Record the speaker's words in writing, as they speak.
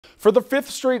For the fifth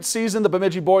straight season, the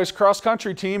Bemidji boys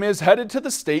cross-country team is headed to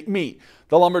the state meet.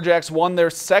 The Lumberjacks won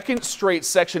their second straight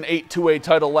Section 8 2A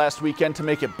title last weekend to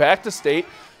make it back to state.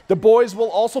 The boys will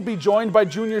also be joined by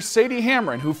junior Sadie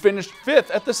Hamrin, who finished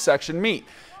fifth at the section meet.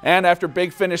 And after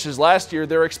big finishes last year,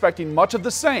 they're expecting much of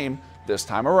the same this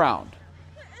time around.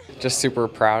 Just super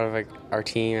proud of our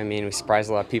team. I mean, we surprised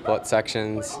a lot of people at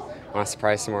sections. I want to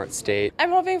surprise some more at state.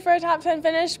 I'm hoping for a top 10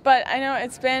 finish, but I know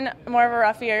it's been more of a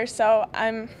rough year, so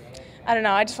I don't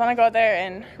know, I just want to go out there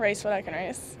and race what I can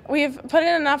race. We've put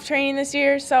in enough training this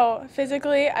year, so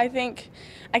physically I think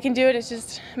I can do it. It's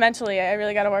just mentally, I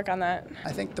really got to work on that.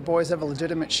 I think the boys have a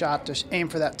legitimate shot to aim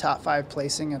for that top 5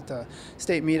 placing at the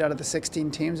state meet out of the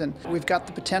 16 teams, and we've got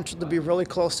the potential to be really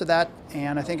close to that,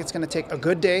 and I think it's going to take a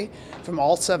good day from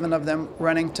all 7 of them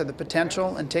running to the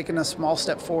potential and taking a small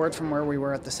step forward from where we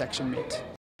were at the section meet.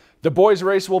 The boys'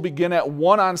 race will begin at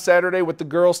 1 on Saturday, with the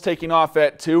girls taking off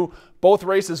at 2. Both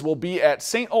races will be at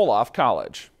St. Olaf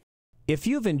College. If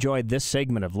you've enjoyed this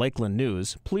segment of Lakeland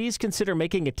News, please consider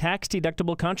making a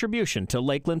tax-deductible contribution to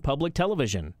Lakeland Public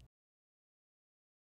Television.